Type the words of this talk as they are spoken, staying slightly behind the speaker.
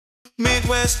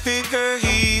Midwest picker,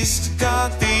 he's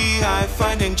got the eye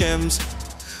finding gems,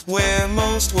 where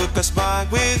most would pass by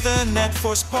with a net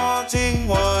for spotting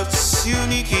what's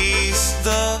unique. He's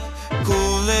the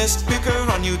coolest picker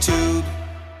on YouTube.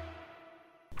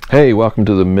 Hey, welcome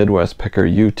to the Midwest Picker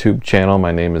YouTube channel.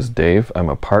 My name is Dave. I'm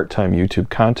a part-time YouTube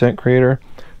content creator,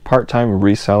 part-time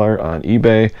reseller on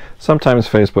eBay, sometimes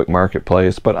Facebook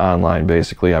Marketplace, but online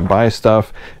basically. I buy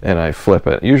stuff and I flip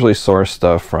it. Usually source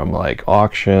stuff from like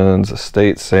auctions,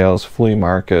 estate sales, flea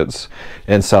markets,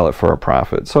 and sell it for a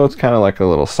profit. So it's kind of like a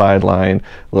little sideline,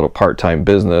 a little part-time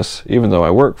business. Even though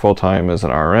I work full-time as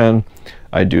an RN,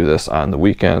 I do this on the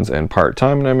weekends and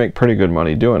part-time, and I make pretty good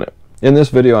money doing it. In this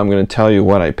video, I'm going to tell you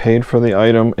what I paid for the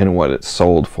item and what it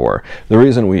sold for. The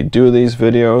reason we do these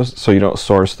videos, so you don't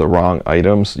source the wrong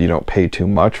items, you don't pay too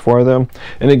much for them,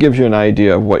 and it gives you an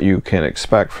idea of what you can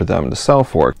expect for them to sell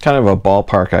for. Kind of a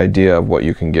ballpark idea of what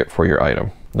you can get for your item.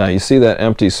 Now you see that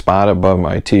empty spot above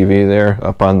my TV there,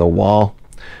 up on the wall?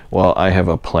 Well, I have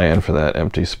a plan for that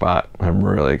empty spot. I'm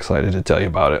really excited to tell you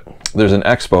about it. There's an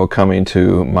expo coming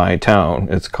to my town.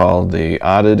 It's called the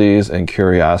Oddities and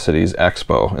Curiosities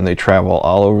Expo, and they travel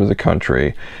all over the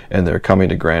country, and they're coming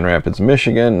to Grand Rapids,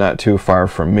 Michigan, not too far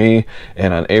from me.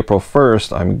 And on April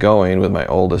 1st, I'm going with my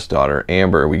oldest daughter,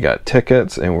 Amber. We got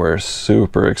tickets, and we're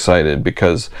super excited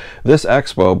because this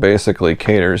expo basically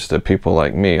caters to people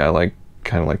like me. I like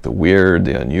kind of like the weird,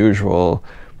 the unusual,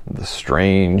 the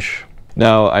strange.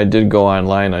 Now, I did go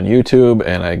online on YouTube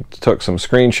and I took some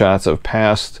screenshots of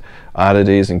past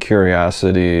Oddities and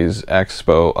Curiosities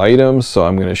Expo items, so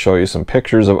I'm going to show you some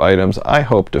pictures of items I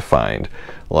hope to find,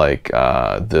 like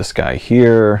this guy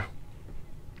here.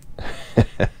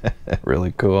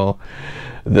 Really cool.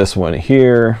 This one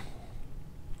here.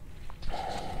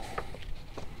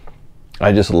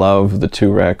 I just love the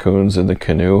two raccoons in the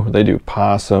canoe. They do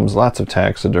possums, lots of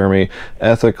taxidermy,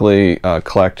 ethically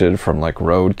collected from like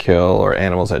roadkill or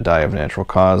animals that die of natural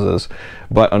causes.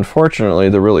 But unfortunately,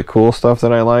 the really cool stuff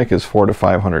that I like is $400 to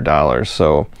 $500.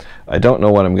 So I don't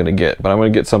know what I'm going to get, but I'm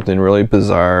going to get something really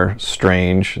bizarre,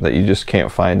 strange, that you just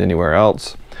can't find anywhere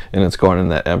else. And it's going in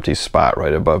that empty spot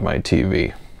right above my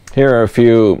TV. Here are a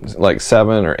few like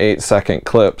 7 or 8 second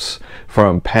clips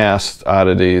from past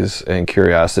Oddities and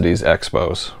Curiosities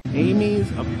Expos.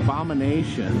 Amy's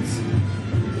Abominations.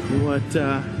 What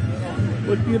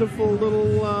beautiful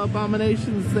little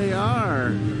abominations they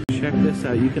are. Check this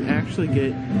out. You can actually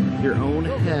get your own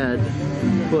head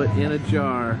put in a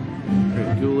jar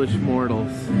for ghoulish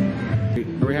mortals.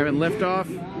 Are we having liftoff?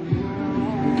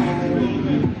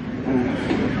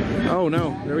 Oh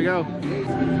no, there we go.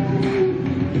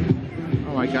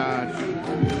 Oh my gosh.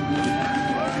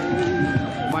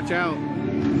 Watch out.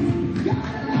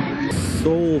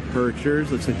 Soul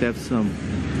Perchers. Looks like they have some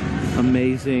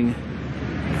amazing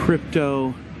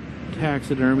crypto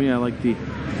taxidermy. I like the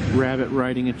rabbit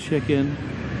riding a chicken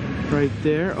right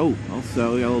there. Oh,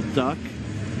 also a little duck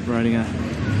riding a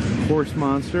horse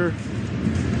monster.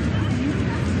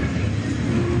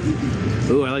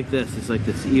 Oh, I like this. It's like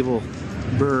this evil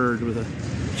bird with a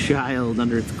child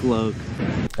under its cloak.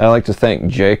 I'd like to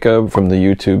thank Jacob from the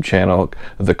YouTube channel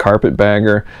The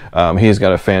Carpetbagger. He's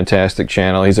got a fantastic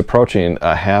channel. He's approaching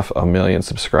 500,000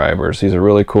 subscribers. He's a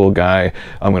really cool guy.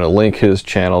 I'm going to link his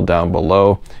channel down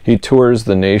below. He tours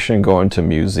the nation going to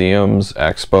museums,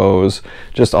 expos,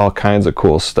 just all kinds of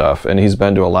cool stuff. And he's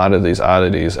been to a lot of these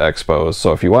Oddities expos.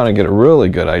 So if you want to get a really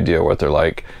good idea what they're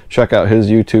like, check out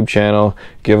his YouTube channel,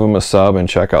 give him a sub, and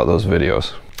check out those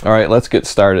videos. All right, let's get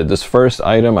started. This first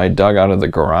item I dug out of the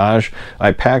garage.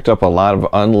 I packed up a lot of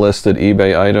unlisted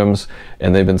eBay items,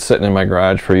 and they've been sitting in my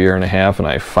garage for a year and a half, and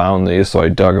I found these, so I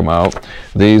dug them out.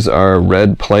 These are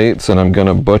red plates, and I'm going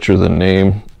to butcher the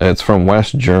name. It's from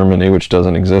West Germany, which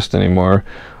doesn't exist anymore.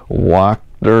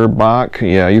 Wachterbach.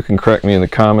 Yeah, you can correct me in the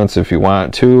comments if you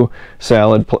want. One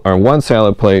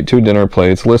salad plate, 2 dinner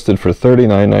plates, listed for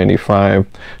 $39.95.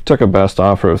 Took a best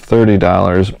offer of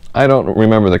 $30. I don't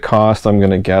remember the cost. I'm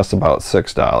going to guess about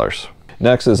 $6.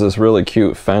 Next is this really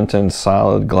cute Fenton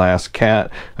solid glass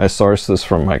cat. I sourced this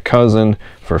from my cousin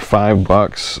for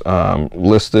 $5,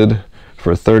 listed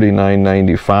for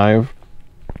 $39.95.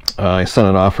 I sent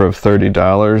an offer of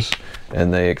 $30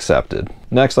 and they accepted.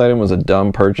 Next item was a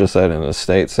dumb purchase at an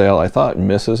estate sale. I thought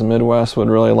Mrs. Midwest would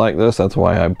really like this. That's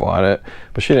why I bought it,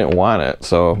 but she didn't want it,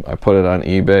 so I put it on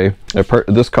eBay.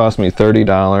 This cost me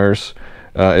 $30.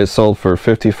 It sold for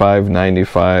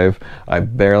 $55.95. I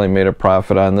barely made a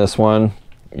profit on this one.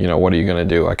 You know, what are you going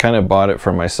to do? I kind of bought it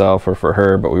for myself or for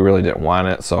her, but we really didn't want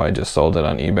it, so I just sold it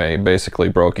on eBay. Basically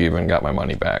broke even, got my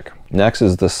money back. Next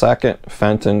is the second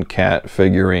Fenton cat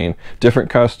figurine. Different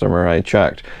customer, I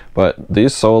checked, but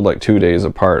these sold like 2 days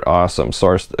apart. Awesome.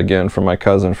 Sourced again from my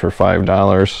cousin for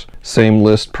 $5. Same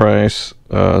list price,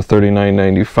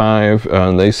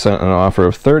 $39.95. They sent an offer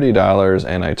of $30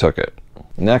 and I took it.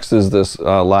 Next is this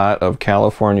lot of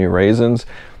California raisins.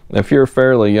 If you're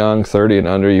fairly young, 30 and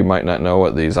under, you might not know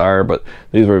what these are, but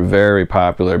these were very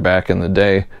popular back in the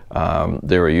day.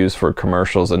 They were used for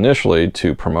commercials initially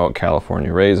to promote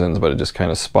California raisins, but it just kind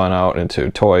of spun out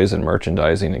into toys and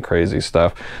merchandising and crazy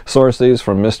stuff. Sourced these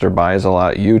from Mr. Buys a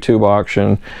Lot YouTube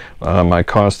auction. My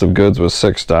cost of goods was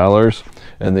 $6,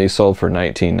 and these sold for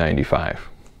 $19.95.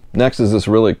 Next is this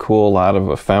really cool lot of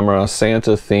ephemera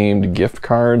Santa themed gift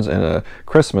cards and a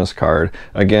Christmas card.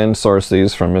 Again, sourced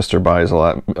these from Mr. Buys a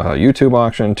Lot YouTube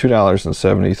auction,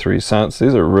 $2.73.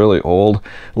 These are really old,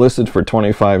 listed for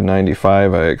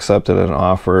 $25.95. I accepted an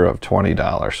offer of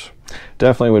 $20.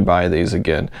 Definitely would buy these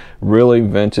again. Really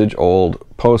vintage old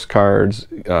postcards,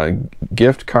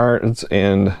 gift cards,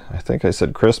 and I think I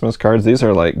said Christmas cards. These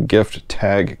are like gift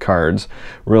tag cards,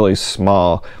 really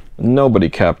small. Nobody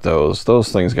kept those.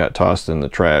 Those things got tossed in the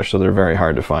trash, so they're very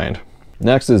hard to find.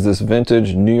 Next is this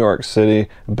vintage New York City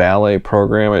ballet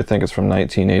program. I think it's from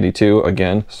 1982.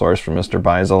 Again, sourced from Mr.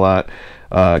 Buys a Lot.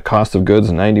 Cost of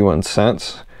goods 91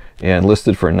 cents and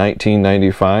listed for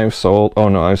 $19.95. Sold, oh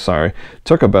no, I'm sorry.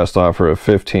 Took a best offer of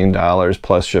 $15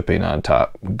 plus shipping on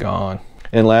top. Gone.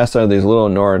 And last are these little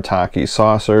Noritake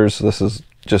saucers. This is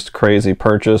just crazy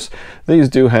purchase. These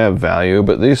do have value,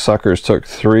 but these suckers took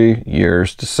 3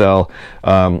 years to sell.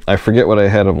 I forget what I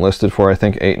had them listed for. I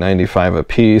think $8.95 a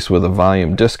piece with a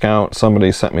volume discount.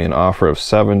 Somebody sent me an offer of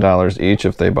 $7 each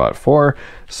if they bought 4,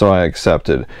 so I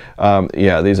accepted.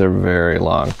 Yeah, these are very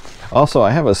long. Also,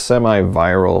 I have a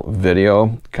semi-viral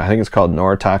video, I think it's called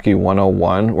Noritake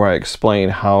 101, where I explain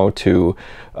how to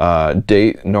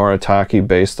date Noritake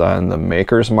based on the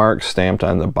maker's mark stamped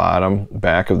on the bottom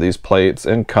back of these plates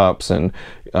and cups and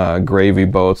gravy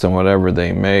boats and whatever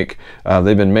they make.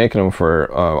 They've been making them for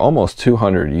almost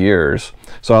 200 years.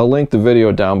 So I'll link the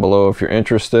video down below if you're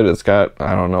interested. It's got,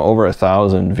 I don't know, over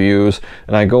 1,000 views,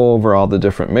 and I go over all the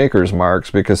different maker's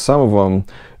marks because some of them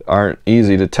aren't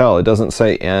easy to tell. It doesn't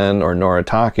say N or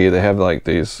Noritake. They have like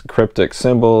these cryptic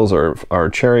symbols or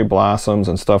cherry blossoms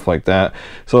and stuff like that.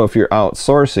 So if you're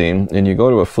outsourcing and you go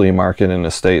to a flea market and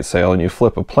estate sale and you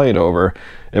flip a plate over,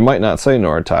 it might not say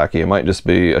Noritake. It might just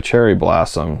be a cherry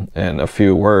blossom and a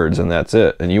few words, and that's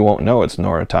it. And you won't know it's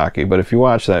Noritake. But if you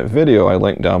watch that video I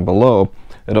linked down below,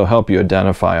 it'll help you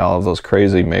identify all of those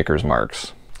crazy maker's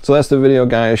marks. So that's the video,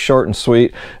 guys. Short and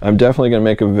sweet. I'm definitely going to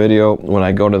make a video when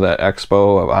I go to that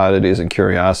expo of oddities and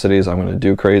curiosities. I'm going to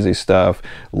do crazy stuff,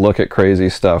 look at crazy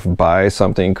stuff, buy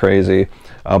something crazy.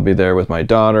 I'll be there with my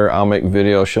daughter. I'll make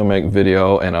video, she'll make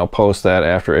video, and I'll post that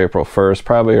after April 1st,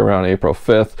 probably around April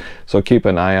 5th. So keep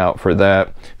an eye out for that.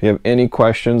 If you have any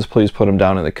questions, please put them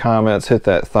down in the comments. Hit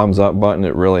that thumbs up button.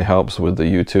 It really helps with the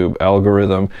YouTube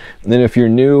algorithm. And then if you're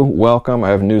new, welcome. I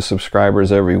have new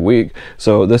subscribers every week.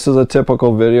 So this is a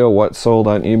typical video, what sold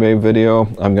on eBay video.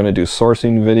 I'm going to do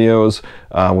sourcing videos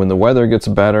when the weather gets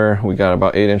better. We got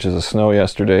about 8 inches of snow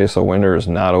yesterday, so winter is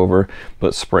not over,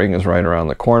 but spring is right around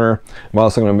the corner. I'm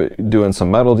also going to be doing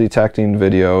some metal detecting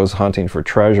videos, hunting for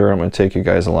treasure. I'm going to take you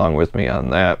guys along with me on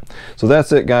that. So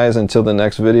that's it, guys. Until the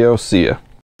next video, see ya.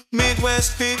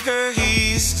 Midwest picker,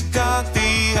 he's got the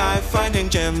eye finding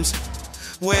gems,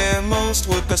 where most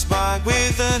would pass by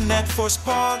with a net for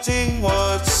spotting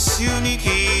what's unique.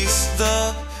 He's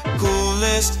the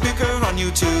coolest picker on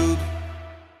YouTube.